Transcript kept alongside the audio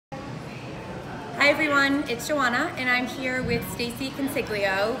Hi everyone, it's Johanna and I'm here with Stacey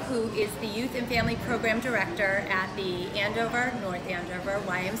Consiglio, who is the Youth and Family Program Director at the Andover, North Andover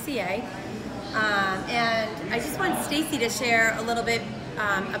YMCA. And I just want Stacey to share a little bit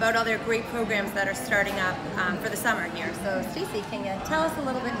about all their great programs that are starting up for the summer here. So Stacey, can you tell us a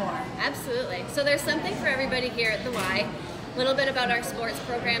little bit more? Absolutely. So there's something for everybody here at the Y. A little bit about our sports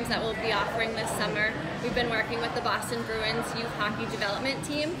programs that we'll be offering this summer. We've been working with the Boston Bruins Youth Hockey Development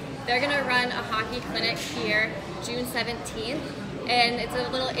Team. They're going to run a hockey clinic here June 17th. And it's a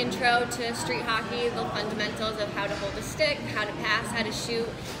little intro to street hockey, the fundamentals of how to hold a stick, how to pass, how to shoot.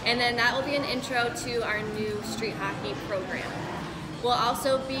 And then that will be an intro to our new street hockey program. We'll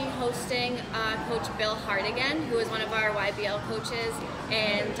also be hosting Coach Bill Hart again, who is one of our YBL coaches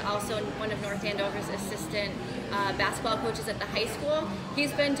and also one of North Andover's assistant basketball coaches at the high school.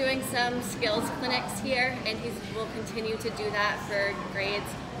 He's been doing some skills clinics here, and he will continue to do that for grades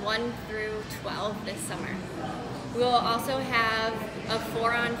 1 through 12 this summer. We'll also have a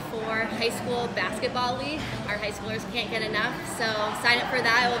 4-on-4 high school basketball league. Our high schoolers can't get enough, so sign up for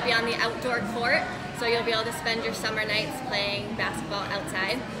that. It will be on the outdoor court, so you'll be able to spend your summer nights playing basketball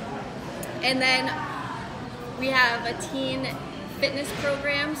outside. And then we have a teen fitness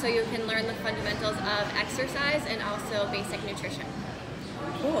program, so you can learn the fundamentals of exercise and also basic nutrition.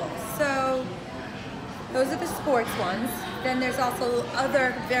 Cool. So those are the sports ones. Then there's also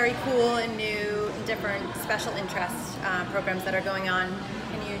other very cool and new, different special interest programs that are going on.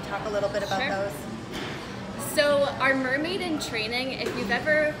 Can you talk a little bit about those? So our Mermaid in training, if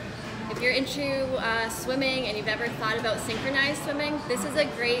you're into swimming and you've ever thought about synchronized swimming, this is a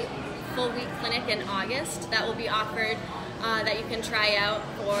great full week clinic in August that will be offered that you can try out.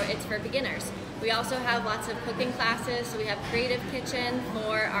 It's for beginners. We also have lots of cooking classes, so we have Creative Kitchen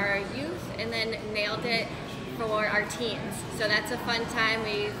for our youth and then Nailed It for our teens. So that's a fun time.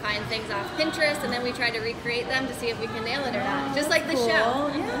 We find things off Pinterest and then we try to recreate them to see if we can nail it or not, just like the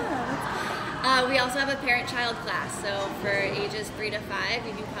show. Yeah. We also have a parent-child class, so for ages 3 to 5,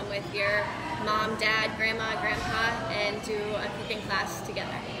 you can come with your mom, dad, grandma, grandpa, and do a cooking class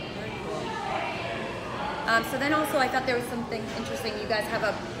together. Very cool. So then also I thought there was something interesting. You guys have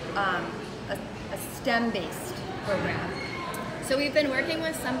a STEM-based program. So we've been working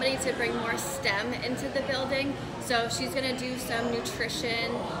with somebody to bring more STEM into the building. So she's going to do some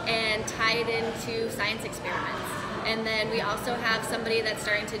nutrition and tie it into science experiments. And then we also have somebody that's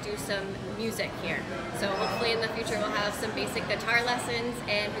starting to do some music here. So hopefully in the future we'll have some basic guitar lessons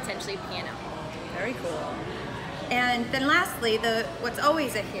and potentially piano. Very cool. And then lastly, what's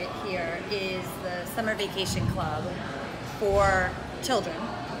always a hit here is the Summer Vacation Club for children.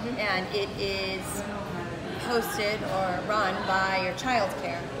 And it is hosted or run by your child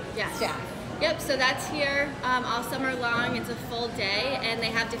care staff. Yep, so that's here all summer long. It's a full day and they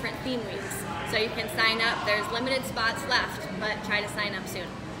have different theme weeks. So you can sign up. There's limited spots left, but try to sign up soon.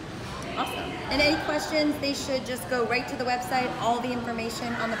 Awesome. And any questions, they should just go right to the website. All the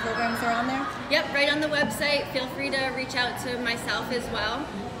information on the programs are on there? Yep, right on the website. Feel free to reach out to myself as well.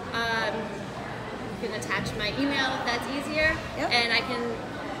 You can attach my email if that's easier. Yep. And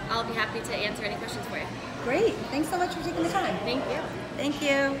I'll be happy to answer any questions for you. Great. Thanks so much for taking the time. Thank you. Thank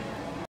you.